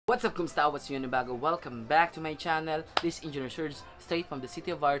What's up, kumusta? What's yun na bago? Welcome back to my channel. This is Engineer Sherds, straight from the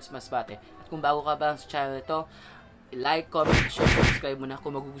City of Arts, Masbate. At kung bago ka ba sa channel ito, like, comment, share, subscribe mo na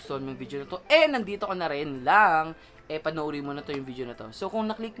kung magugustuhan mo yung video na to. Nandito ka na rin lang. Panoorin mo na to yung video na to. So, kung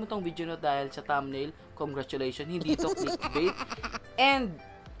naklik mo tong video na dahil sa thumbnail, congratulations, hindi to clickbait. And,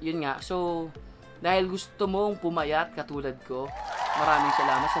 yun nga. So, dahil gusto mong pumayat katulad ko, maraming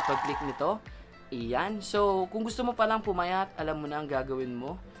salamat sa pag-click nito. Iyan. So, kung gusto mo palang pumayat, alam mo na ang gagawin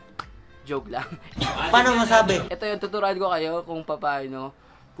mo. Joke lang. Paano masabi? Ito yung tuturuan ko kayo kung paano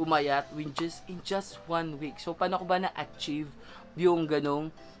pumayat in just 1 week. So, paano ko ba na-achieve yung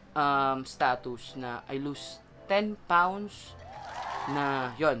ganong status na I lose 10 pounds na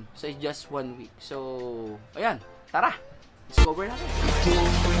yon sa just 1 week. So, ayan. Tara! Let's go over natin.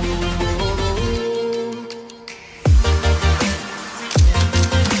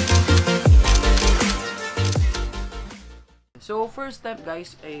 So, first step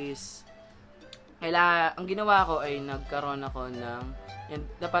guys is ang ginawa ko ay nagkaroon ako ng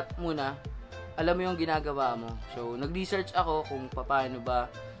dapat muna alam mo yung ginagawa mo. So, nag-research ako kung paano ba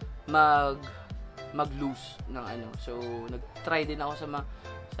mag-lose ng ano. So, nag-try din ako sa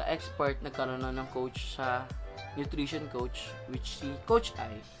expert, nagkaroon na ng coach sa nutrition coach, which si Coach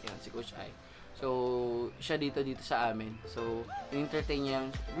I. Yan, si Coach I. So, siya dito sa amin. So, entertain niya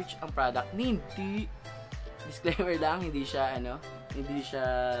which ang product hindi disclaimer lang, hindi siya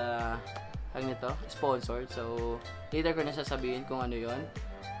sponsored. So, later ko na sasabihin kung ano yon.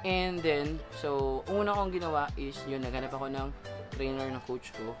 And then, so, una kong ginawa is, yun, naghanap ako ng trainer ng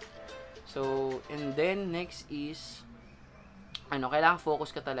coach ko. So, and then, next is, kailangan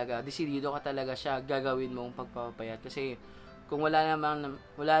focus ka talaga, desidido ka talaga siya gagawin mong pagpapayat. Kasi, kung wala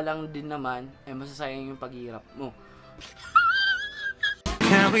lang din naman, masasayang yung paghihirap mo.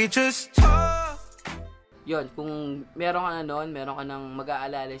 Can we just talk? Yun, kung meron ka na noon, meron ka nang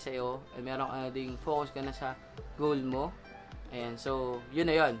mag-aalala sa'yo, at meron ka na ding focus ka na sa goal mo. Ayan, so, yun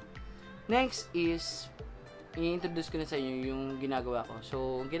na yun. Next is, i-introduce ko na sa inyo yung ginagawa ko.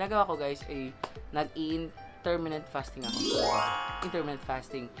 So, ang ginagawa ko guys ay nag-intermittent fasting ako. Intermittent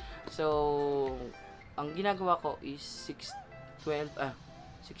fasting. So, ang ginagawa ko is 16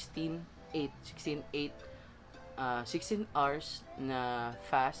 hours na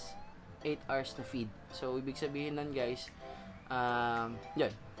fast, 8 hours na feed. So, ibig sabihin nun guys, yun,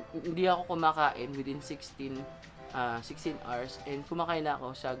 hindi ako kumakain within 16 hours and kumakain na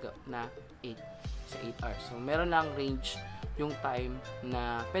ako sa 8 hours. So, meron lang range yung time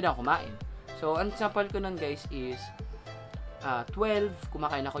na pwede ako kumain. So, ang sample ko nun guys is 12,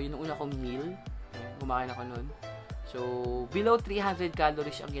 kumakain ako, yun yung una kong meal. Kumakain ako nun. So, below 300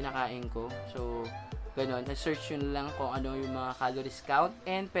 calories ang kinakain ko. So, ganon, na-search yun lang kung ano yung mga calories count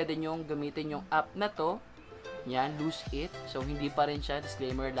and pwede nyong gamitin yung app na to. Yan, losej. So, hindi pa rin siya,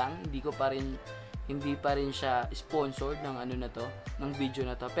 disclaimer lang, hindi pa rin siya sponsored ng ano na to, ng video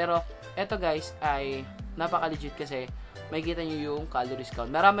na to. Pero, eto guys, ay napaka-legit kasi makikita nyo yung calories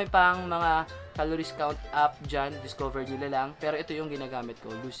count. Marami pang mga calories count app dyan, discover nyo lang. Pero ito yung ginagamit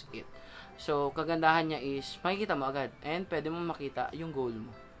ko, losej. So, kagandahan niya is, makikita mo agad and pwede mo makita yung goal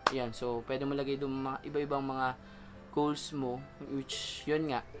mo. Yan, so pwede mo lagay doon mga iba-ibang mga goals mo, which yun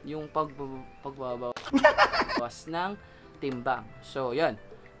nga, yung pagbabawas ng timbang. So, yun.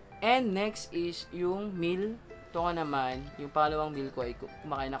 And next is yung meal. Ito ka naman, yung pangalawang meal ko ay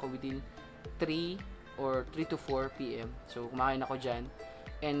kumakain ako within 3 to 4 p.m. So, kumakain ako dyan.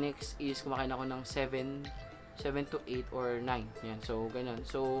 And next is kumakain ako ng 7 to 8 or 9. Yan, so ganun.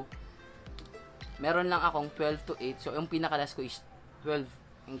 So, meron lang akong 12 to 8. So, yung pinakalas ko is 12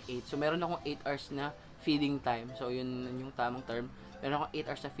 and 8. So, meron akong 8 hours na feeding time. So, yun yung tamang term. Meron akong 8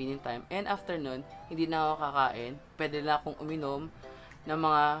 hours na feeding time. And after nun, hindi na ako kakain. Pwede na akong uminom ng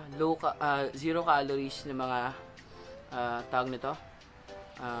mga zero calories na mga tawag nito.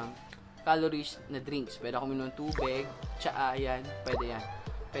 Calories na drinks. Pwede akong uminom ng tubig, tsaa, yan. Pwede yan.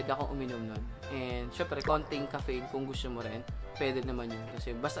 Pwede akong uminom nun. And, syempre, konting caffeine kung gusto mo rin. Pwede naman yun.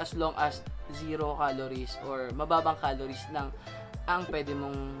 Kasi, basta as long as zero calories or mababang calories lang ang pwede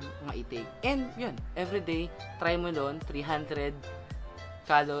mong ma-take. And yun, everyday, try mo doon, 300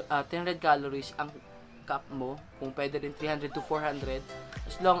 calories ang cup mo. Kung pwede rin 300 to 400.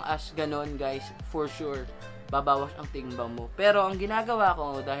 As long as ganon guys, for sure, babawas ang timbang mo. Pero ang ginagawa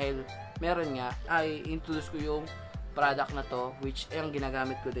ko, dahil meron nga, ay introduce ko yung product na to, which ang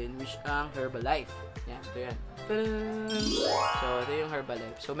ginagamit ko din, which ang Herbalife. Yan, ito yan. So, ito yung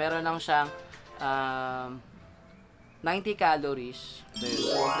Herbalife. So, meron lang siyang 90 calories. So,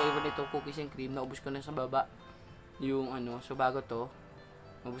 ang flavor nito, cookies and cream. Naubos ko na sa baba yung so bago to.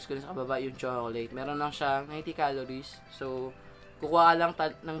 Naubos ko na sa baba yung chocolate. Meron lang siyang 90 calories. So, kukuha ka lang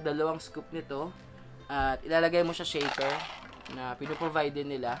ng 2 scoop nito at ilalagay mo sa shaker na pinoprovide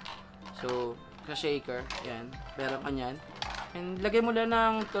din nila. So, sa shaker, yan, meron ka nyan. And lagay mo lang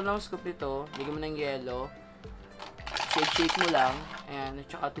ng 2 scoop nito, lagay mo ng yellow, shake mo lang, and at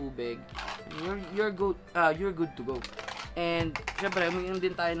saka tubig. And you're good to go. And syempre, umiinom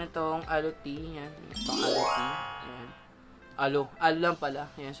din tayo na tong aloe tea, yan, itong aloe tea, yan. Aloe lang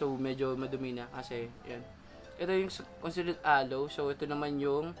pala, yan, so medyo madumi na kasi, yan. Ito yung considered aloe. So, ito naman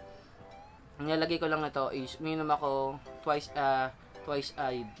yung nilalagay ko lang na to is umiinom ako twice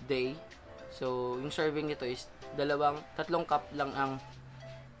a day. So, yung serving nito is 3 cup lang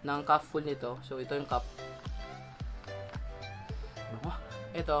ng cup full nito. So, ito yung cup.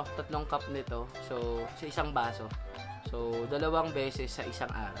 Ito, 3 cup nito. So, sa isang baso. So, 2 beses sa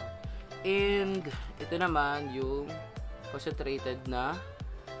isang araw. And, ito naman yung concentrated na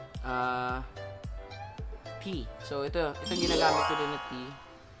tea. So, itong ginagamit ko din na tea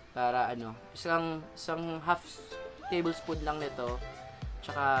para isang half tablespoon lang nito.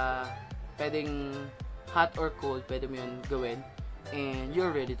 Tsaka, pwedeng hot or cold, pwede mo yun gawin. And,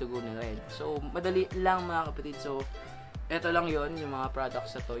 you're ready to go na rin. So, madali lang mga kapatid. So, ito lang yon yung mga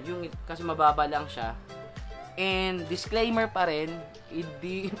products na to. Kasi mababa lang siya. And, disclaimer pa rin,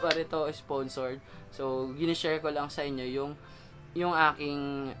 hindi pa rin to sponsored. So, ginashare ko lang sa inyo yung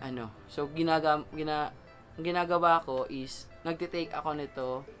aking, So, ginagawa ko is, nagtitake ako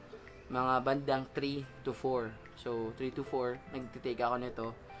nito mga bandang 3 to 4. So, 3 to 4, nagtitake ako nito.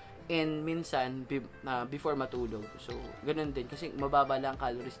 And minsan, before matulog. So, ganun din. Kasi mababa lang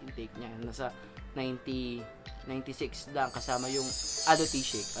calories intake niya. Nasa 96 lang kasama yung aloe tea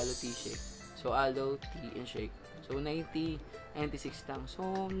shake. So, aloe tea and shake. So, 96 lang.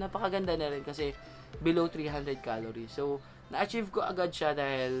 So, napakaganda na rin kasi below 300 calories. So, na-achieve ko agad siya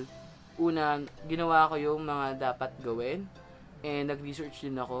dahil una, ginawa ko yung mga dapat gawin and nag-research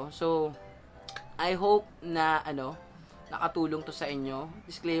din ako. So, I hope na nakatulong to sa inyo.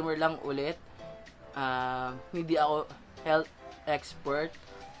 Disclaimer lang ulit, hindi ako health expert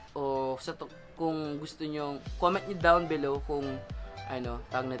o kung gusto nyo, comment nyo down below kung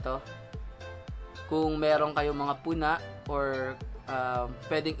tag nito, kung meron kayong mga puna or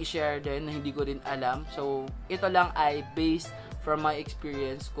pwedeng i-share din na hindi ko rin alam. So, ito lang ay based from my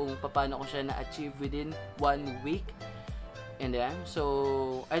experience kung paano ko siya na-achieve within 1 week. And then,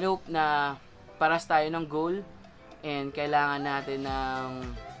 so, I hope na paras tayo ng goal and kailangan natin ng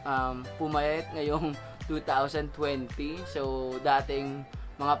pumayat ngayong 2020. So, dating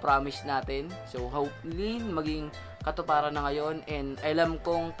mga promise natin. So, hopefully, maging katuparan na ngayon and alam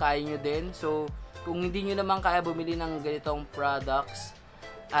kong kaya nyo din. So, kung hindi nyo naman kaya bumili ng ganitong products,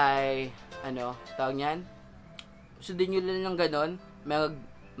 ay, tawag nyan, sundin nyo lang ng ganon,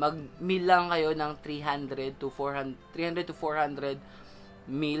 mag-meal lang kayo ng 300 to 400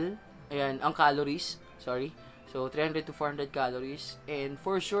 meal, ayan, ang calories, sorry, so 300 to 400 calories, and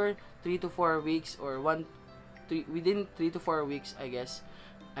for sure, 3 to 4 weeks, or within 3 to 4 weeks, I guess,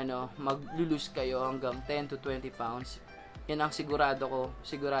 maglulus kayo hanggang 10 to 20 pounds, yan ang sigurado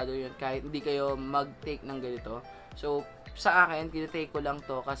yun, kahit hindi kayo mag-take ng ganito. So, sa akin, tinitake ko lang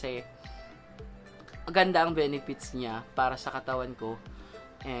to kasi maganda ang benefits niya para sa katawan ko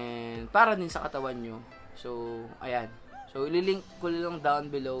and para din sa katawan nyo. So, ayan. So, ililink ko lang down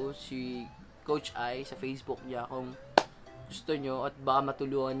below si Coach I sa Facebook niya kung gusto nyo at baka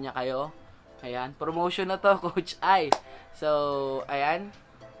matulungan niya kayo. Ayan. Promotion na to, Coach I. So, ayan.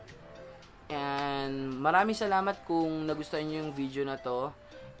 And maraming salamat kung nagustuhan nyo yung video na to.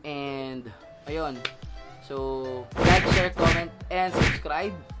 And, ayun. So, like, share, comment, and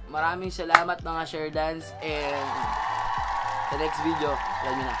subscribe. Maraming salamat mga Sherds, and sa next video,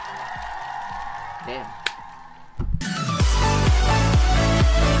 yan yun na. Damn.